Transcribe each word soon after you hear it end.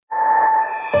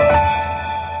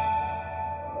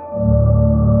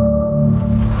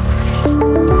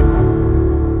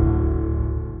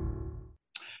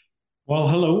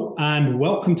and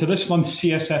welcome to this month's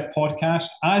CSF podcast,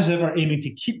 as ever aiming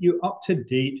to keep you up to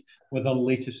date with the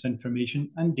latest information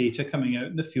and data coming out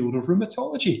in the field of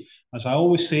rheumatology. As I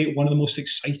always say, one of the most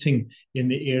exciting in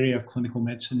the area of clinical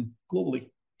medicine globally.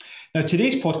 Now,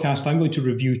 today's podcast, I'm going to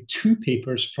review two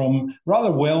papers from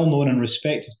rather well-known and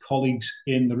respected colleagues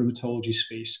in the rheumatology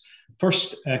space.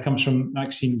 First comes from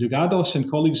Maxime Dougados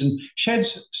and colleagues and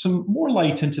sheds some more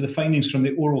light into the findings from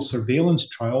the oral surveillance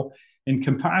trial in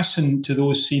comparison to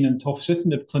those seen in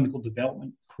tofacitinib clinical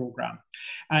development program.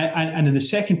 And in the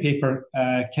second paper,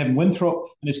 Kevin Winthrop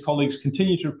and his colleagues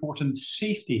continue to report on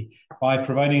safety by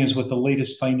providing us with the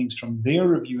latest findings from their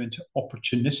review into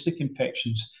opportunistic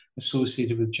infections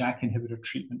associated with JAK inhibitor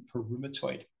treatment for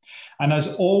rheumatoid. And as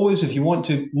always, if you want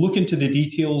to look into the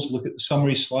details, look at the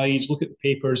summary slides, look at the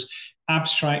papers,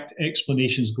 abstract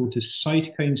explanations, go to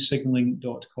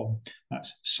cytokinesignaling.com.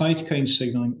 That's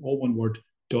cytokinesignaling, all one word,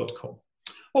 .com.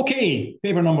 Okay,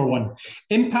 paper number one,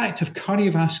 impact of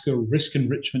cardiovascular risk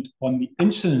enrichment on the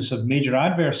incidence of major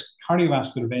adverse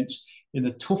cardiovascular events in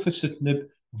the tofacitinib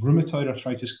rheumatoid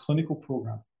arthritis clinical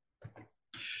program.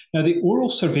 Now, the oral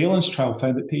surveillance trial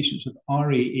found that patients with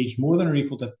RA aged more than or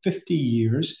equal to 50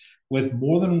 years with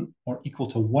more than or equal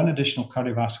to one additional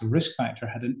cardiovascular risk factor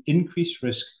had an increased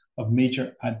risk of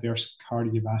major adverse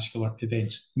cardiovascular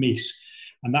events, MACE.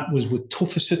 And that was with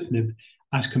tofacitinib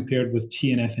as compared with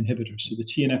TNF inhibitors. So the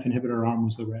TNF inhibitor arm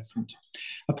was the referent.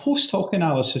 A post-hoc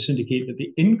analysis indicated that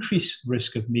the increased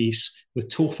risk of MACE with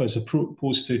tofa as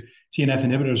opposed to TNF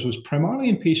inhibitors was primarily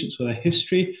in patients with a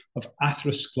history of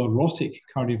atherosclerotic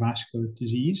cardiovascular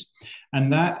disease,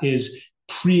 and that is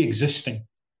pre-existing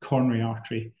coronary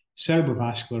artery,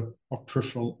 cerebrovascular, or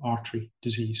peripheral artery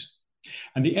disease.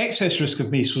 And the excess risk of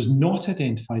MACE was not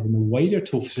identified in the wider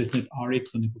tofacitinib RA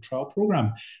clinical trial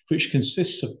program, which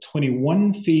consists of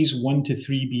 21 phase 1 to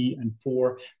 3b and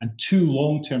 4 and 2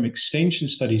 long-term extension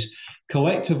studies,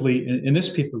 collectively in this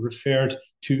paper referred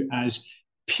to as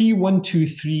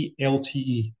P123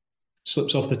 LTE.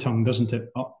 Slips off the tongue, doesn't it?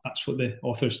 Oh, that's what the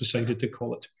authors decided to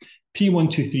call it.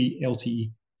 P123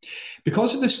 LTE.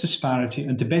 Because of this disparity,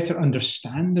 and to better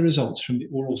understand the results from the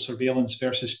oral surveillance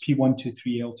versus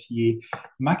P123 LTA,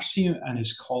 Maxime and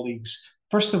his colleagues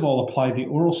first of all applied the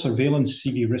oral surveillance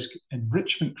CV risk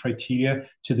enrichment criteria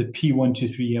to the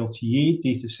P123 LTA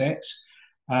datasets,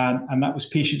 and that was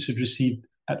patients who'd received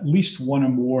at least one or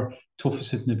more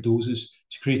tofacitinib doses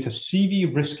to create a CV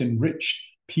risk enriched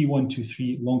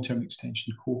P123 long-term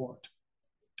extension cohort.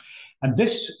 And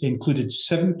this included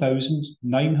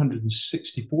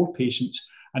 7,964 patients.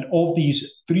 And of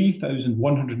these,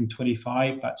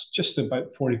 3,125, that's just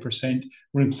about 40%,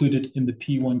 were included in the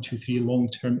P123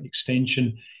 long-term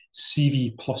extension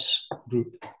CV plus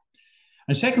group.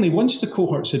 And secondly, once the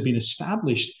cohorts had been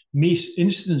established, MACE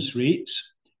incidence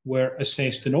rates were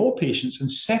assessed in all patients and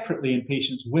separately in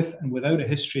patients with and without a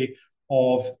history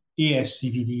of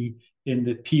ASCVD in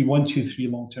the P123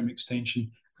 long-term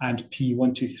extension and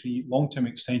P123 long-term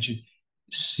extension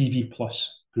CV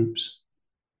plus groups.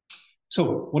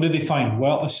 So what did they find?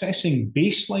 Well, assessing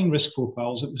baseline risk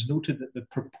profiles, it was noted that the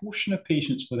proportion of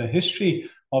patients with a history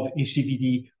of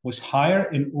ACVD was higher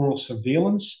in oral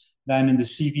surveillance than in the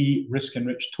CV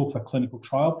risk-enriched TOFA clinical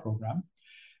trial program.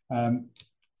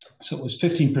 So it was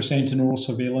 15% in oral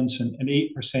surveillance and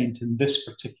 8% in this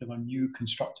particular new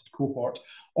constructed cohort,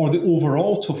 or the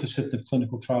overall tofacitinib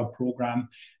clinical trial program,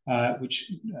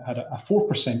 which had a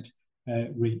 4%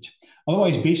 rate.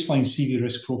 Otherwise, baseline CV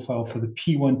risk profile for the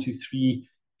P123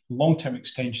 long-term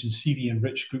extension CV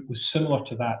enriched group was similar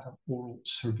to that of oral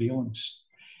surveillance.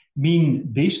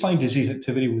 Mean baseline disease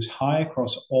activity was high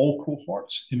across all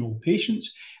cohorts in all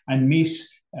patients, and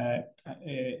MACE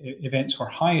events were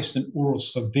highest in oral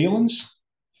surveillance,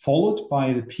 followed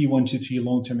by the P123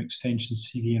 long-term extension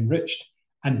CV enriched,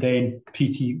 and then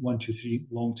PT123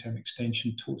 long-term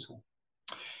extension total.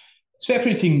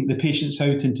 Separating the patients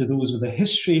out into those with a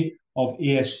history of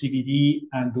ASCVD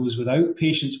and those without,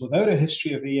 patients without a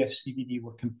history of ASCVD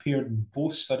were compared in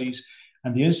both studies,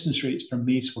 and the incidence rates for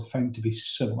MACE were found to be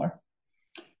similar.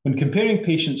 When comparing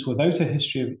patients without a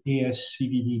history of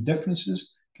ASCVD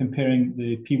differences, comparing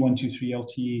the P123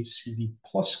 LTA CV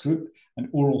plus group and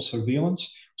oral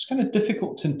surveillance, it's kind of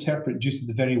difficult to interpret due to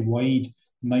the very wide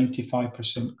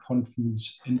 95%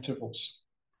 confidence intervals.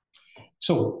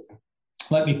 So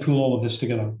let me pull all of this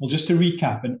together. Well, just to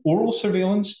recap, in oral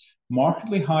surveillance,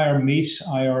 markedly higher MACE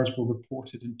IRs were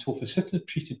reported in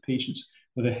tofacitinib-treated patients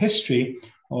with a history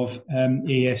of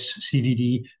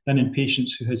ASCVD than in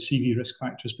patients who had CV risk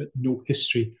factors but no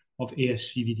history of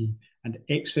ASCVD. And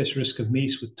excess risk of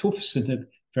MACE with tofacitinib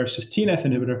versus TNF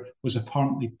inhibitor was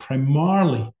apparently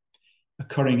primarily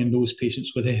occurring in those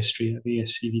patients with a history of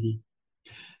ASCVD.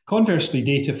 Conversely,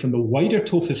 data from the wider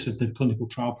tofacitinib clinical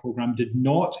trial program did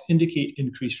not indicate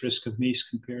increased risk of MACE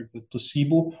compared with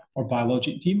placebo or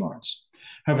biologic DMARDs.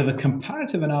 However, the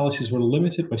comparative analyses were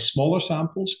limited by smaller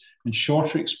samples and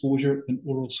shorter exposure than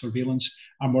oral surveillance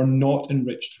and were not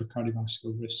enriched for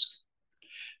cardiovascular risk.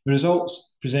 The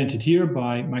results presented here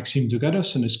by Maxime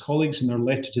Dougados and his colleagues in their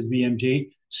letter to the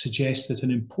BMJ suggest that an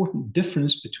important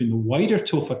difference between the wider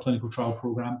TOFA clinical trial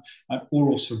program and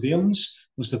oral surveillance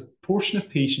was the proportion of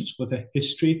patients with a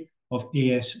history of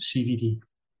ASCVD.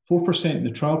 4% in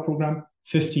the trial program,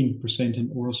 15% in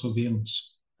oral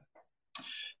surveillance.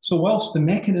 So whilst the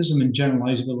mechanism and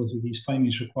generalizability of these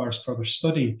findings requires further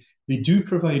study, they do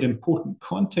provide important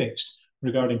context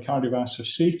regarding cardiovascular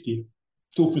safety of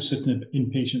tofacitinib in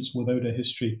patients without a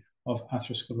history of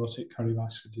atherosclerotic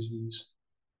cardiovascular disease.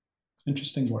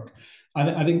 Interesting work.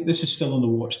 I think this is still on the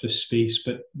watch, this space,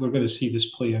 but we're going to see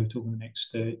this play out over the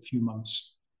next few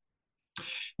months.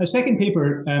 The second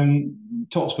paper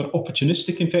talks about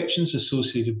opportunistic infections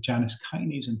associated with Janus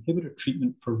kinase inhibitor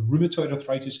treatment for rheumatoid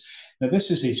arthritis. Now, this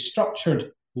is a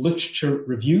structured literature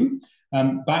review.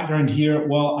 Background here,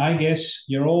 well, I guess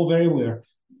you're all very aware.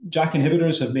 JAK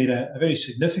inhibitors have made a very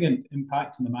significant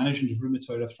impact in the management of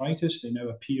rheumatoid arthritis. They now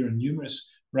appear in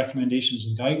numerous recommendations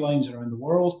and guidelines around the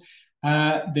world.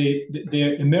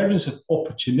 The emergence of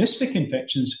opportunistic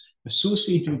infections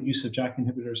associated with the use of JAK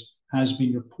inhibitors has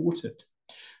been reported.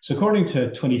 So according to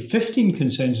a 2015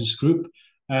 consensus group,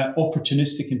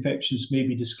 opportunistic infections may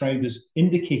be described as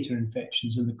indicator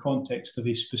infections in the context of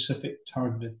a specific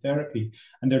targeted therapy.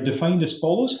 And they're defined as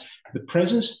follows: the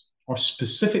presence or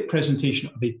specific presentation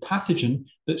of a pathogen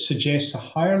that suggests a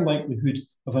higher likelihood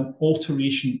of an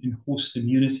alteration in host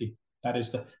immunity. That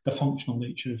is the functional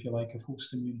nature, if you like, of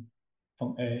host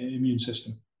immune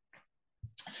system.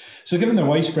 So given their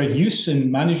widespread use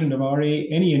in management of RA,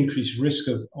 any increased risk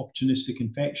of opportunistic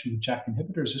infection with JAK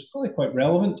inhibitors is probably quite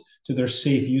relevant to their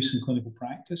safe use in clinical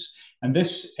practice. And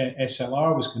this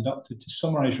SLR was conducted to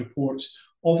summarize reports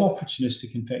of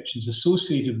opportunistic infections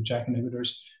associated with JAK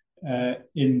inhibitors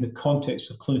in the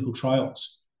context of clinical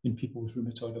trials in people with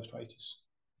rheumatoid arthritis.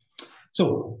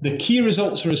 So the key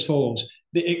results are as follows.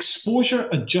 The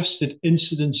exposure-adjusted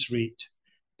incidence rate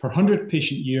per 100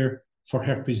 patient year for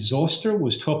herpes zoster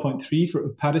was 12.3 for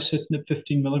upadacitinib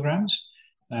 15 milligrams.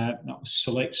 That was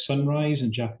select sunrise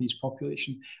in Japanese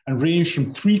population, and ranged from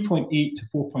 3.8 to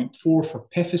 4.4 for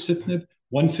pefacitinib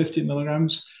 150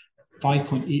 milligrams,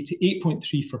 5.8 to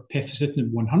 8.3 for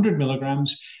pefacitinib 100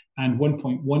 milligrams, and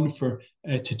 1.1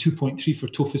 to 2.3 for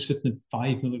tofacitinib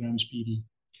 5 milligrams BD.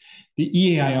 The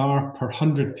EAIR per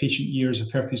 100 patient years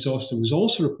of herpes zoster was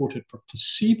also reported for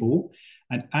placebo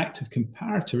and active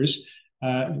comparators.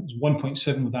 It was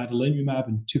 1.7 with adalimumab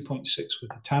and 2.6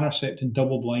 with etanercept in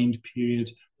double-blind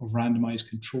period of randomized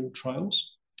controlled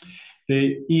trials.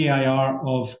 The EAIR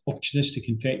of opportunistic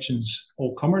infections,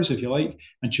 all comers, if you like,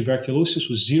 and tuberculosis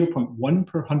was 0.1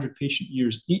 per 100 patient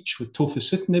years each, with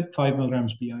tofacitinib 5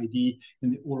 milligrams BID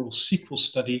in the oral sequel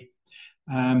study.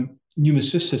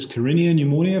 Pneumocystis carinea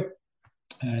pneumonia,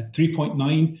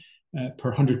 3.9 per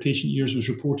 100 patient years was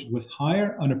reported with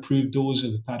higher unapproved dose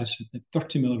of upadacitinib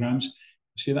 30 milligrams.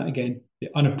 Say that again, the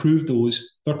unapproved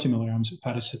dose, 30 milligrams of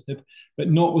upadacitinib, but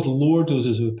not with lower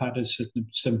doses of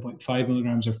upadacitinib, 7.5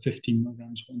 milligrams or 15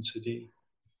 milligrams once a day.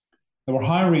 There were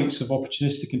higher rates of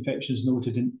opportunistic infections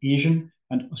noted in Asian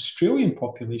and Australian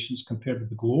populations compared with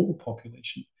the global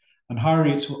population, and higher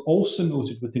rates were also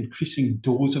noted with increasing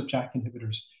dose of JAK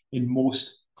inhibitors in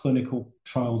most clinical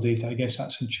trial data. I guess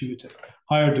that's intuitive.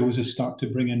 Higher doses start to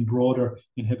bring in broader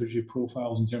inhibitory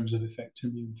profiles in terms of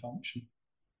effective immune function.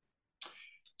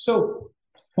 So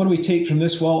what do we take from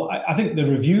this? Well, I think the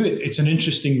review, it's an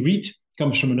interesting read,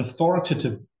 comes from an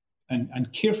authoritative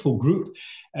and careful group.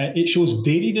 It shows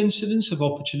varied incidence of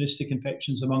opportunistic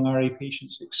infections among RA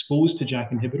patients exposed to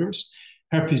JAK inhibitors.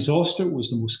 Herpes zoster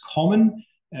was the most common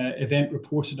event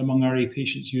reported among RA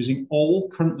patients using all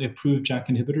currently approved JAK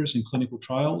inhibitors in clinical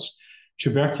trials.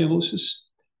 Tuberculosis,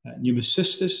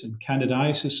 pneumocystis and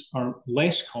candidiasis are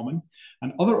less common,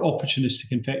 and other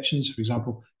opportunistic infections, for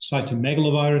example,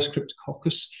 cytomegalovirus,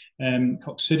 cryptococcus,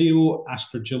 coccidio,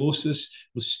 aspergillosis,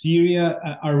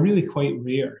 listeria, are really quite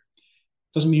rare.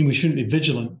 Doesn't mean we shouldn't be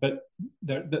vigilant, but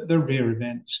they're rare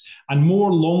events. And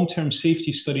more long-term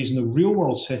safety studies in the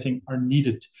real-world setting are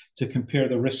needed to compare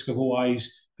the risk of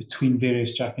OIs between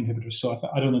various JAK inhibitors. So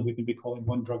I don't think we can be calling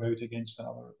one drug out against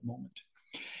another at the moment.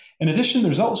 In addition, the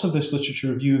results of this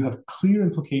literature review have clear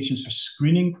implications for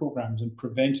screening programs and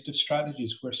preventative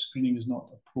strategies where screening is not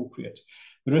appropriate.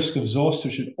 The risk of zoster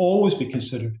should always be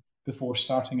considered before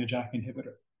starting a JAK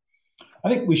inhibitor. I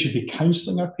think we should be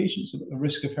counselling our patients about the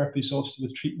risk of herpes zoster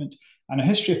with treatment, and a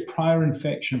history of prior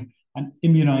infection and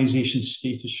immunisation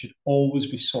status should always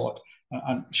be sought.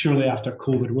 And surely after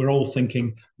COVID, we're all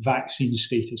thinking vaccine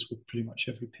status with pretty much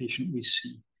every patient we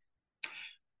see.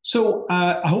 So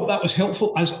I hope that was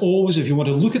helpful. As always, if you want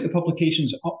to look at the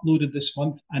publications uploaded this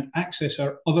month and access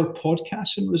our other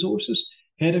podcasts and resources,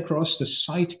 head across to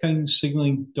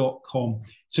cytokinesignaling.com.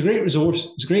 It's a great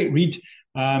resource. It's a great read.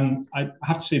 I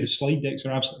have to say the slide decks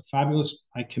are absolutely fabulous.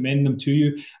 I commend them to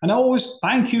you. And I always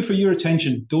thank you for your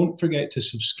attention. Don't forget to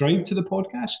subscribe to the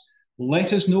podcast.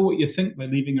 Let us know what you think by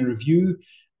leaving a review.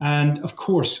 And of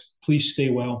course, please stay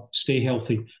well, stay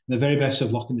healthy, and the very best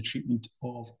of luck in the treatment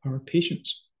of our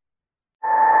patients.